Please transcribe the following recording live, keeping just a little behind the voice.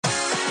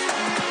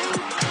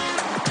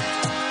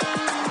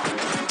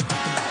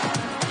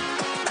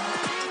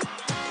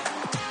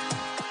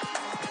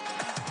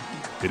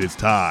It is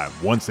time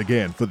once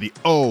again for the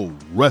O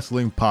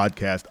Wrestling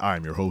Podcast.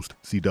 I'm your host,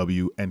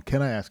 CW, and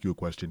can I ask you a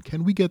question?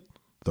 Can we get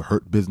the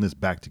Hurt Business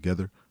back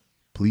together,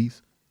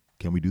 please?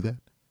 Can we do that?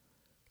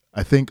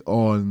 I think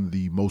on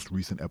the most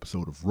recent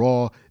episode of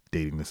Raw,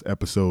 dating this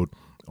episode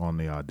on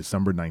the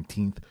December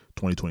 19th,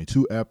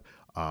 2022 ep,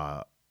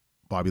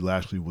 Bobby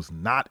Lashley was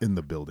not in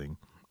the building,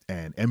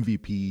 and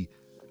MVP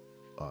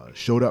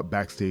showed up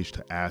backstage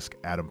to ask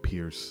Adam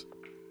Pearce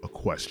a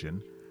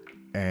question.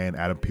 And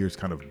Adam Pearce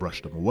kind of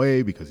brushed him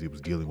away because he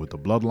was dealing with the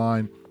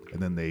bloodline.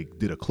 And then they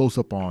did a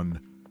close-up on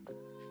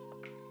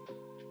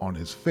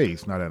his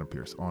face, not Adam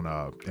Pearce, on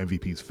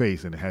MVP's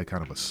face, and it had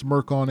kind of a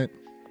smirk on it.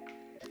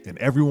 And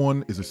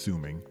everyone is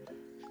assuming,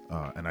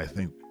 and I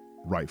think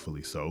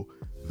rightfully so,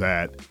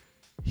 that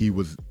he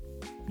was,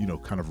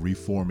 kind of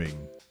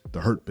reforming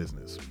the Hurt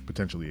Business,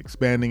 potentially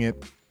expanding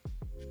it.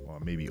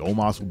 Maybe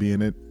Omos will be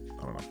in it.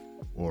 I don't know.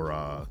 Or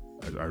I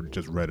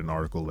just read an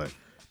article that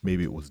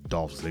maybe it was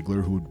Dolph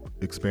Ziggler who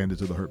expanded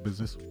to the Hurt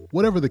Business.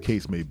 Whatever the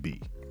case may be.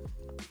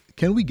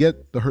 Can we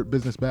get the Hurt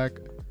Business back?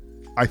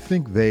 I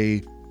think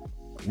they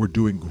were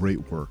doing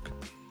great work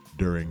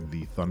during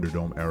the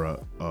Thunderdome era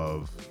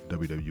of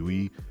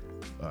WWE.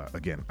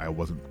 Again, I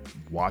wasn't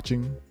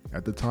watching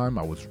at the time.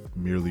 I was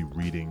merely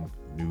reading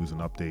news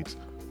and updates.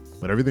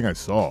 But everything I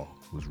saw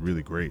was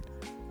really great.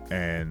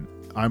 And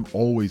I'm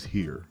always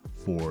here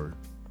for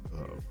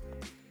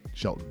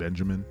Shelton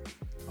Benjamin,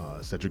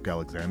 Cedric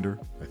Alexander.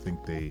 I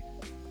think they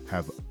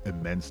have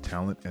immense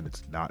talent and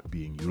it's not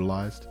being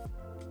utilized.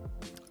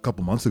 A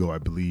couple months ago, I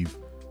believe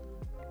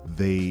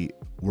they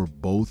were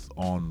both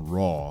on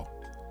Raw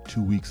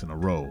 2 weeks in a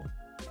row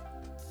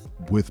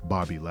with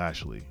Bobby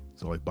Lashley.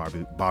 So like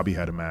Bobby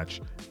had a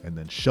match, and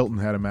then Shelton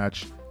had a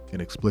match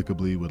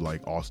inexplicably with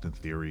like Austin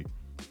Theory.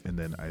 And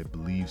then I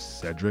believe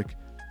Cedric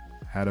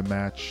had a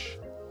match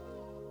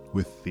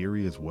with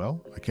Theory as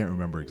well. I can't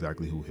remember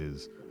exactly who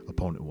his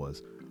opponent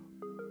was.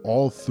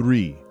 All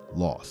three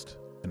lost.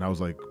 And I was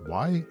like,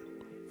 why?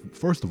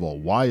 First of all,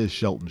 why is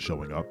Shelton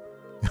showing up?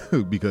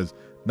 Because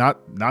not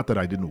that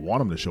I didn't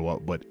want him to show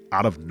up, but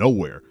out of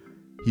nowhere,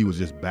 he was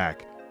just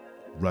back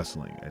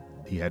wrestling. And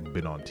he hadn't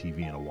been on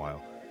TV in a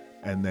while.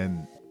 And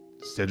then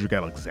Cedric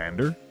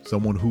Alexander,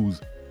 someone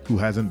who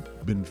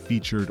hasn't been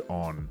featured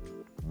on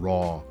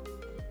Raw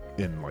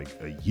in like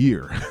a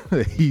year.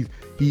 he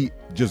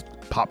just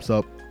pops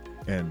up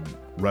and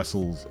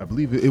wrestles. I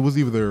believe it was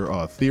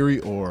either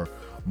Theory or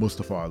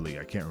Mustafa Ali.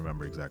 I can't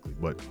remember exactly,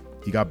 but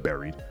he got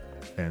buried,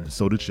 and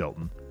so did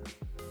Shelton.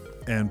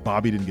 And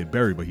Bobby didn't get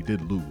buried, but he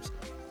did lose.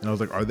 And I was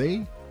like, are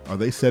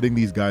they setting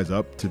these guys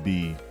up to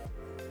be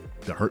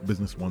the Hurt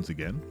Business once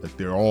again? Like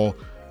they're all,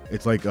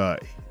 it's like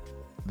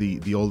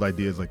the old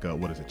idea is like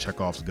what is it,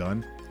 Chekhov's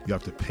gun? You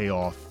have to pay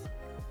off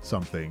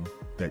something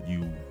that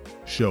you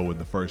show in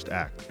the first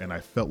act, and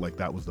I felt like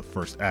that was the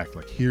first act.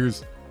 Like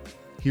here's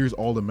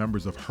all the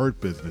members of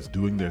Hurt Business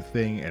doing their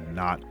thing and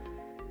not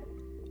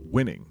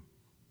winning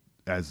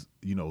as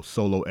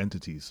solo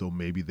entities. So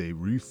maybe they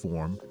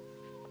reform,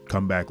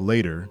 come back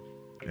later,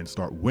 and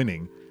start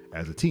winning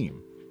as a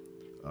team.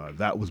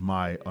 That was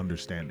my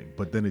understanding,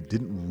 but then it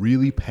didn't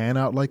really pan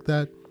out like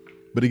that.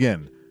 But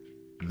again,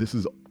 this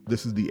is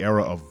the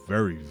era of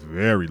very,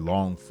 very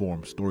long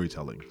form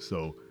storytelling.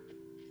 So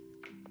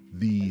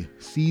the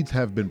seeds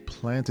have been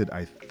planted,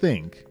 I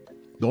think.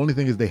 The only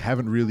thing is they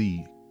haven't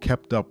really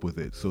kept up with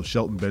it. So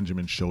Shelton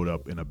Benjamin showed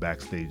up in a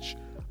backstage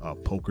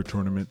poker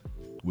tournament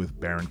with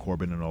Baron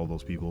Corbin and all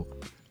those people.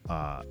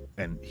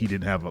 And he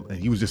didn't have and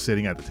he was just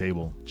sitting at the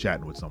table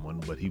chatting with someone,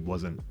 but he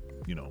wasn't,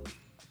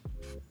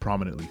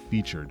 prominently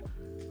featured.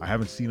 I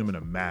haven't seen him in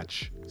a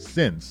match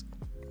since.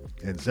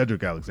 And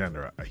Cedric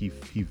Alexander, he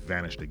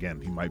vanished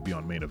again. He might be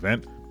on main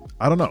event.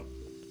 I don't know.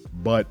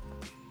 But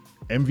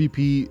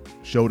MVP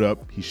showed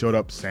up. He showed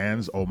up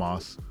sans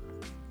Omos,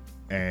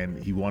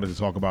 and he wanted to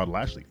talk about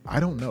Lashley. I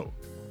don't know.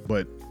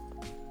 But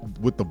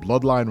with the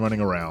bloodline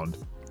running around,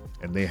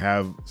 and they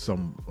have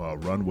some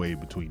runway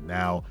between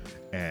now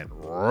and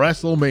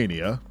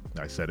WrestleMania,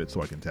 I said it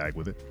so I can tag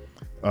with it,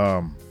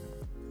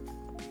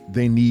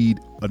 they need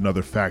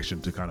another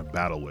faction to kind of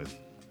battle with.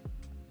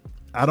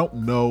 I don't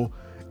know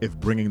if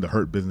bringing the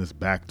Hurt Business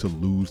back to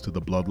lose to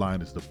the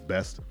bloodline is the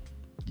best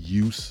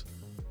use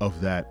of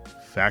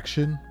that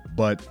faction,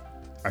 but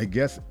I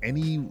guess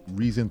any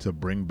reason to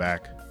bring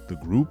back the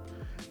group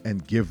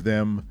and give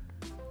them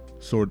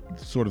sort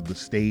of the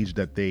stage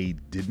that they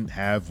didn't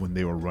have when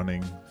they were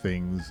running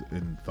things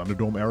in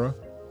Thunderdome era.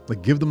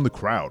 Like, give them the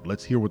crowd.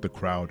 Let's hear what the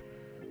crowd,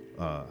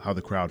 how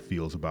the crowd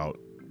feels about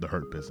the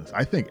Hurt Business.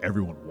 I think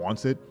everyone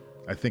wants it.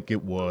 I think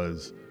it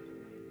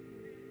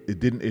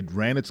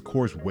ran its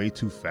course way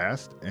too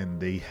fast, and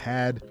they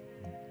had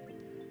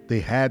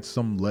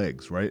some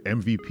legs, right?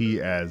 MVP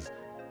as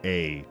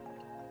a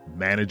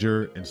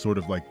manager and sort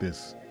of like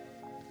this,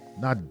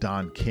 not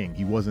Don King.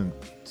 He wasn't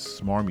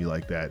smarmy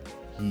like that.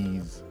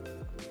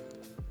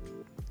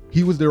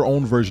 He was their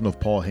own version of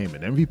Paul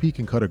Heyman. MVP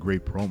can cut a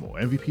great promo.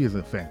 MVP is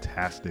a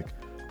fantastic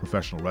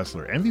professional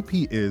wrestler.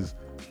 MVP is,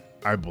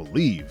 I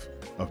believe,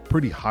 a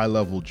pretty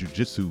high-level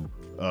jiu-jitsu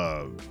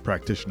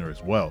practitioner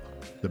as well.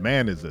 The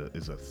man is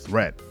a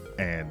threat,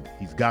 and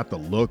he's got the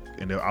look.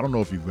 And I don't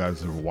know if you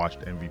guys ever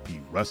watched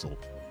MVP wrestle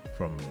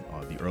from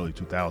the early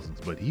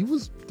 2000s, but he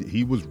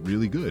was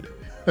really good.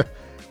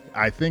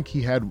 I think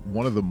he had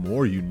one of the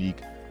more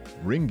unique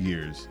ring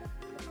gears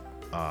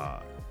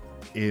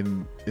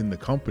in the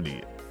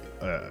company.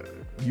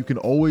 You can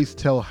always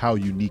tell how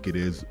unique it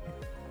is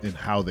in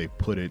how they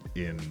put it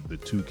in the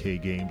 2K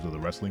games or the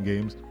wrestling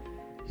games.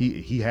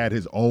 He had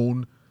his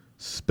own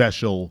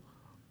special,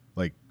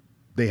 like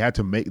they had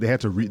to make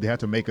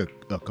a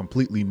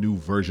completely new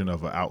version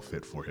of an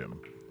outfit for him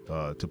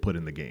to put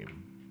in the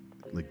game.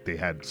 Like they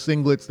had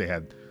singlets, they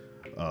had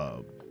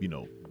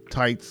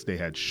tights, they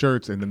had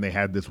shirts, and then they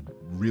had this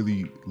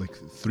really like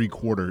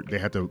 3/4. They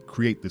had to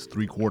create this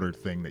 3/4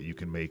 thing that you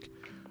can make.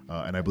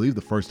 And I believe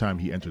the first time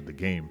he entered the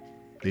game,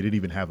 they didn't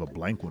even have a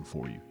blank one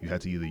for you. You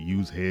had to either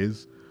use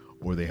his,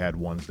 or they had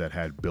ones that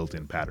had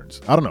built-in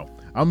patterns. I don't know.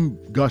 I'm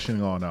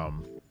gushing on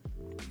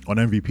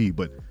MVP,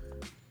 but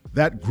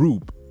that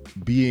group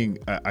being,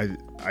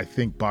 I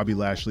think Bobby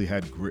Lashley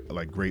had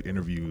great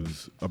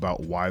interviews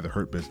about why the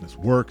Hurt Business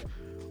work,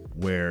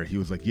 where he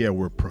was like, yeah,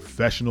 we're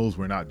professionals.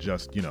 We're not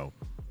just,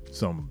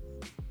 some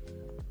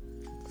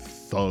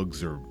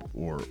thugs or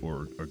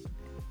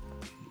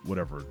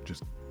whatever,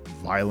 just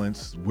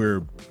violence.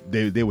 Where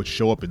they would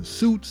show up in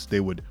suits.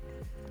 They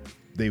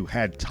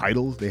had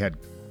titles. They had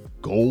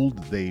gold.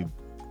 They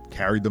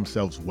carried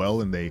themselves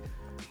well, and they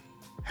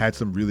had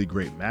some really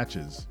great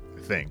matches. I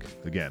think.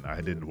 Again, I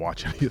didn't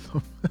watch any of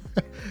them,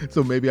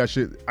 so maybe I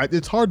should.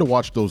 It's hard to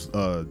watch those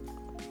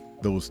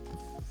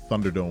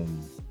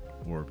Thunderdome,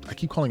 or I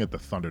keep calling it the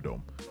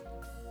Thunderdome.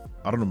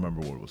 I don't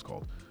remember what it was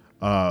called.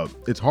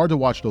 It's hard to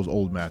watch those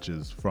old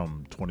matches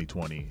from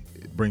 2020.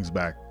 It brings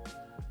back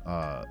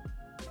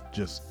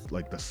just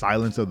like the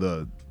silence of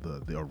the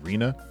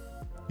arena,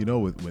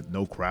 with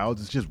no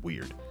crowds. It's just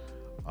weird.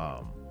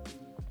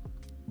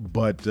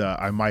 But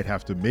I might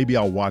have to. Maybe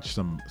I'll watch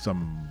some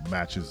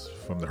matches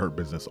from the Hurt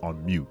Business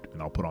on mute,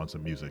 and I'll put on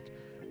some music,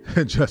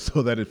 just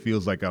so that it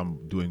feels like I'm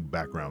doing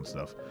background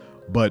stuff.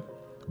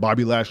 But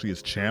Bobby Lashley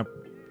as champ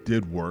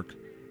did work.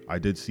 I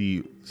did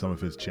see some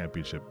of his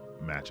championship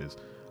matches.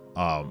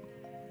 I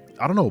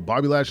don't know.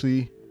 Bobby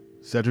Lashley,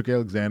 Cedric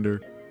Alexander,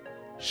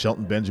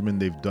 Shelton Benjamin,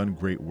 they've done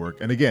great work.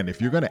 And again,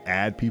 if you're going to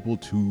add people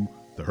to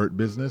the Hurt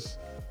Business,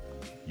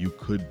 you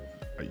could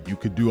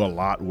do a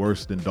lot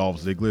worse than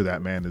Dolph Ziggler.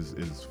 That man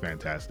is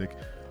fantastic.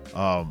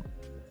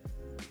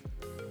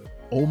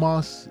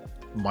 Omos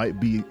might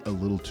be a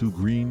little too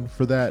green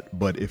for that,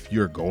 but if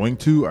you're going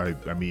to,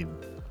 I mean,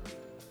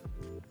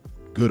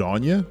 good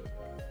on you.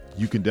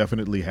 You can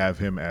definitely have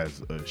him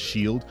as a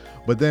shield,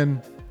 but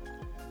then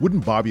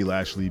wouldn't Bobby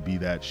Lashley be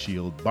that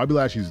shield? Bobby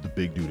Lashley's the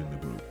big dude in the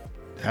group.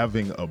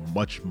 Having a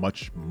much,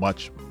 much,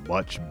 much,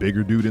 much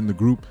bigger dude in the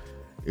group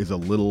is a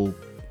little.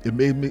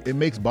 It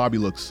makes Bobby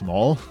look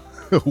small,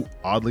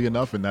 oddly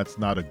enough, and that's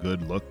not a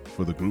good look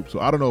for the group. So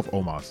I don't know if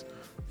Omos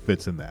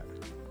fits in that.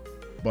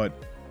 But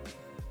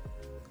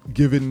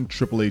given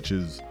Triple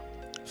H's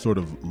sort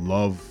of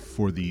love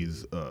for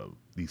these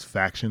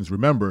factions,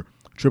 remember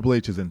Triple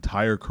H's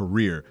entire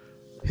career,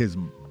 his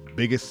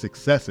biggest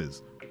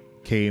successes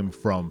came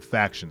from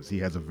factions. He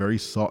has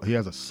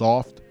a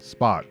soft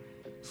spot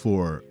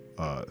for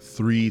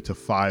 3 to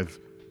 5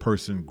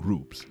 person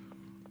groups.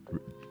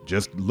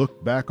 Just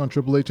look back on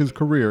Triple H's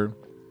career.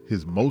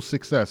 His most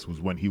success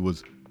was when he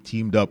was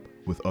teamed up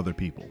with other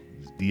people.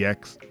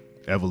 DX,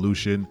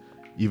 Evolution,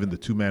 even the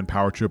 2-man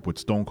power trip with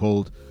Stone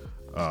Cold,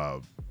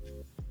 the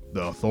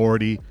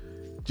Authority,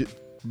 just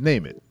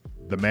name it.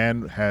 The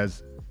man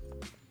has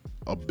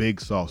a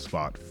big soft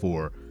spot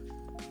for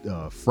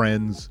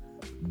friends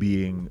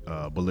being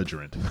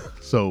belligerent.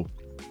 So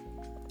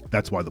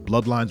that's why the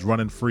Bloodline's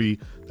running free.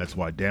 That's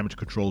why Damage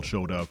Control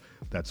showed up.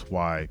 That's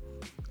why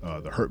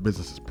the Hurt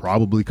Business is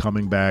probably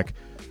coming back.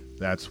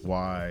 That's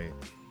why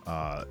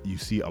you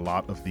see a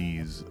lot of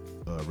these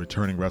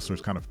returning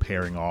wrestlers kind of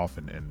pairing off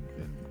and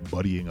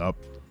buddying up.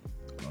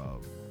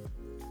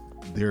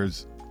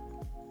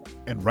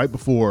 And right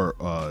before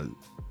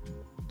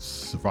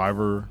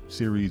Survivor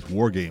Series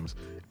War Games,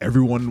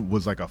 everyone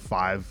was like a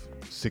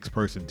 5-6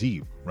 person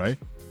team, right?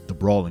 The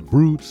Brawling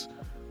Brutes,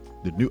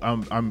 the new.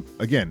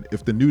 Again,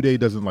 if the New Day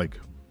doesn't like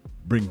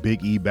bring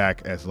Big E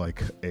back as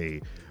like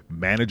a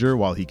manager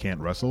while he can't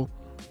wrestle,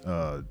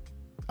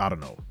 I don't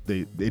know.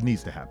 It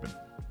needs to happen.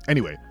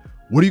 Anyway,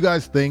 what do you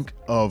guys think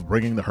of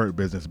bringing the Hurt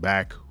Business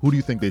back? Who do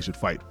you think they should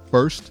fight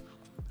first?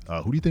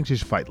 Who do you think they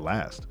should fight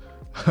last?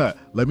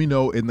 Let me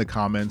know in the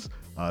comments.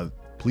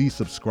 Please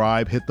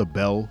subscribe, hit the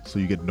bell so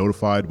you get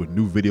notified when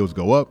new videos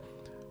go up.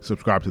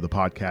 Subscribe to the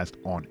podcast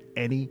on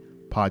any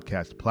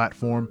podcast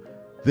platform.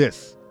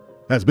 This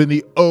has been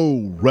the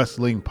O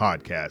Wrestling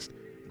Podcast.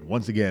 And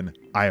once again,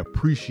 I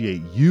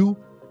appreciate you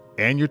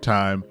and your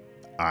time.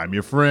 I'm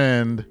your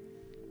friend.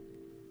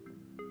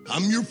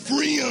 I'm your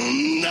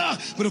friend,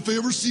 but if I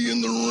ever see you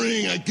in the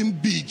ring, I can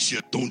beat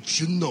you.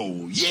 Don't you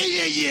know? Yeah,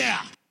 yeah,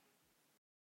 yeah.